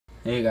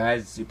Hey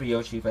guys, Super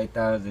Yoshi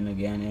 5000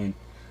 again, and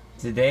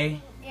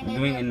today we're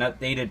doing an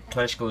updated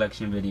plush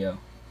collection video.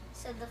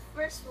 So the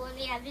first one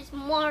we have is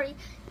Mario.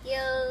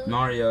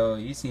 Mario,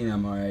 you've seen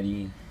him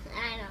already.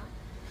 I know.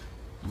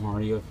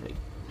 Mario.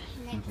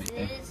 Next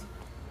is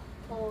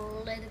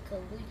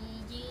Political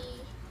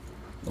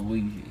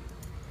Luigi.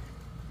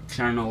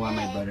 Trying to know why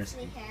my brother's.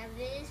 We have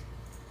this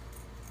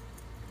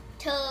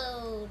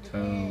Toad.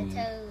 Toad.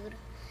 Yeah, Toad.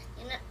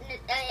 You know,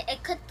 I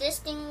cut this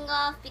thing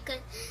off because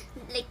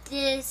like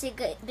this it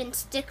been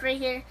stick right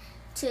here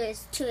to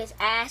his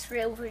ass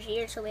right over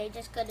here, so I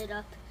just cut it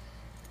off.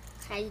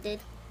 I did.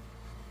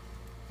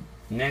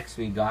 Next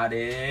we got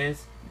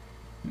is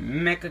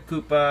Mecha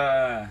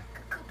Koopa.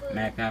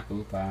 Mecha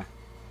Koopa.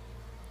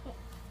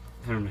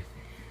 Next we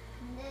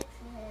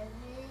have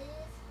this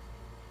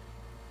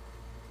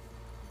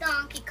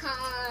Donkey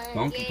Kong.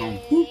 Donkey Kong.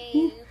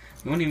 Yay.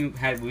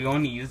 We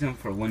only use him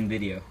for one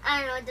video.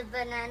 I know the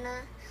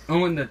banana.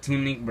 Oh, and the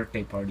Toon Link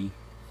birthday party.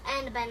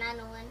 And the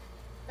banana one.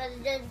 But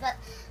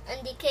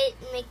and they can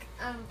make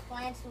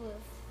plants with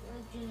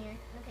Junior.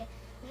 Okay.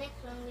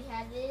 Next one we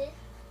have is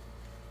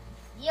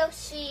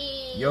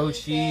Yoshi.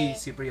 Yoshi,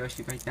 Super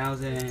Yoshi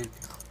 5000.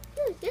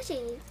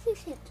 Yoshi.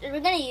 We're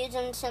gonna use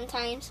them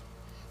sometimes.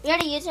 We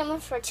gotta use them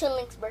for Toon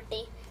Link's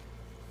birthday.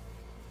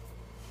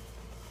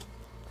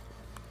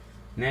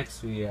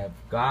 Next we have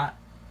got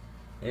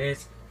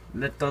is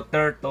Little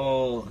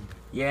Turtle.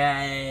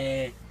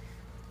 Yay!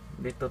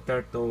 Little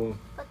Turtle.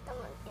 Put them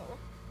on here.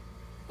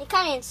 You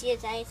can't even see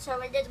his eyes, so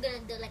we're just gonna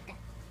do like that.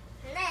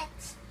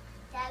 Next,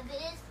 that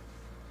is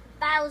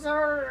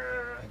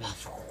Bowser.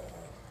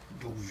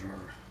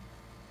 Bowser.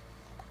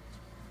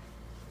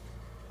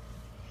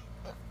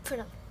 Put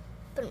him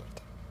right there.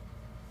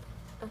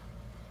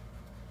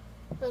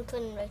 Put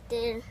him right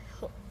there.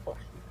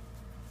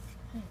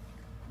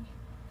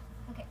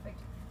 Okay, right.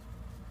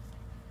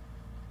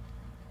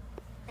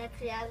 Next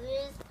we have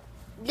is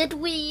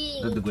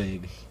Ludwig.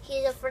 Ludwig.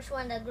 He's the first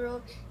one that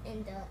grew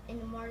in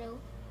the Mario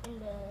in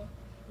the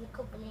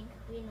Koopa Link.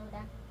 We know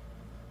that.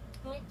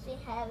 Next we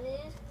have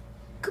is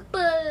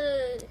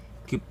Koopa.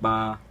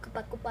 Koopa.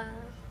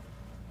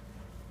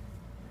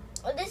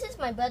 Oh, this is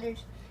my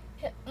brother's.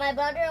 My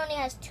brother only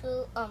has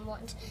two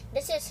ones.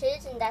 This is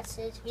his and that's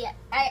his. Yeah,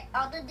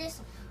 all of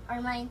this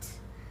are mine.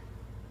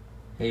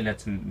 Hey,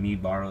 let me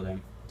borrow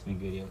them to make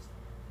videos.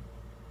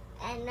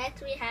 And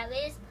next we have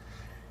is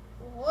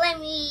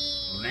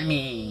Lemmy.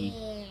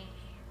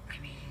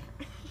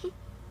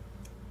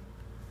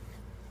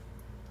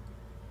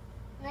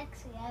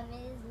 Next we have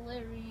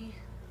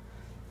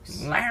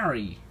is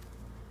Larry.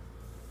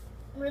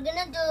 We're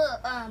gonna do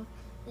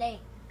like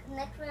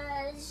next one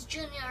is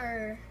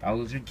Junior.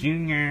 Bowser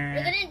Jr.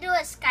 We're gonna do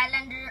a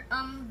Skylander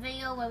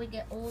video where we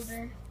get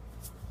older.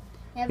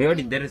 We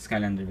already did a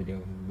Skylander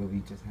video, but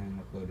we just haven't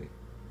uploaded.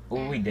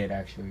 Oh, we did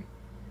actually.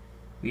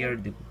 We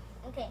already did.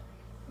 Okay.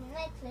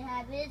 Next we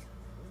have is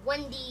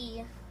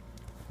Wendy.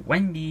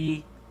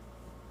 Wendy.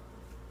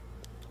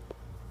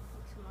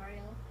 Next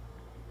Mario.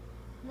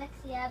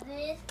 Next we have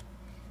is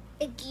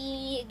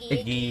Iggy.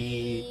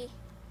 Iggy.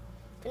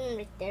 Put him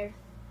right there.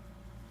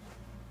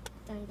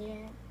 Down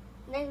there.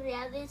 Next we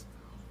have is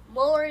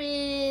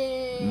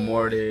Morton.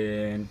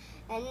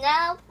 And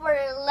now for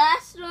the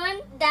last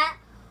one, that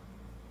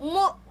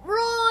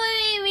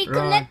Roy. We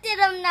collected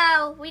them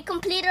now. We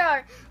completed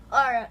our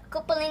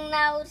coupling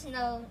now.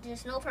 No,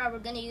 there's no problem.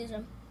 We're gonna use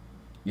them.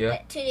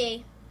 Yeah.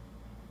 Today.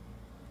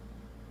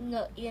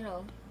 No, you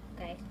know,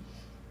 guys.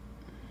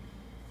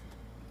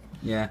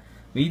 Yeah.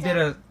 We did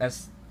a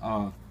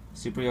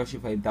Super Yoshi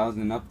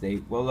 5000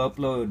 update. We'll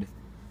upload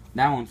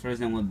that one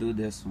first, and we'll do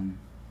this one.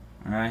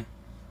 Alright?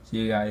 See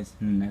you guys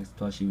in the next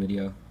plushie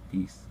video.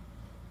 Peace.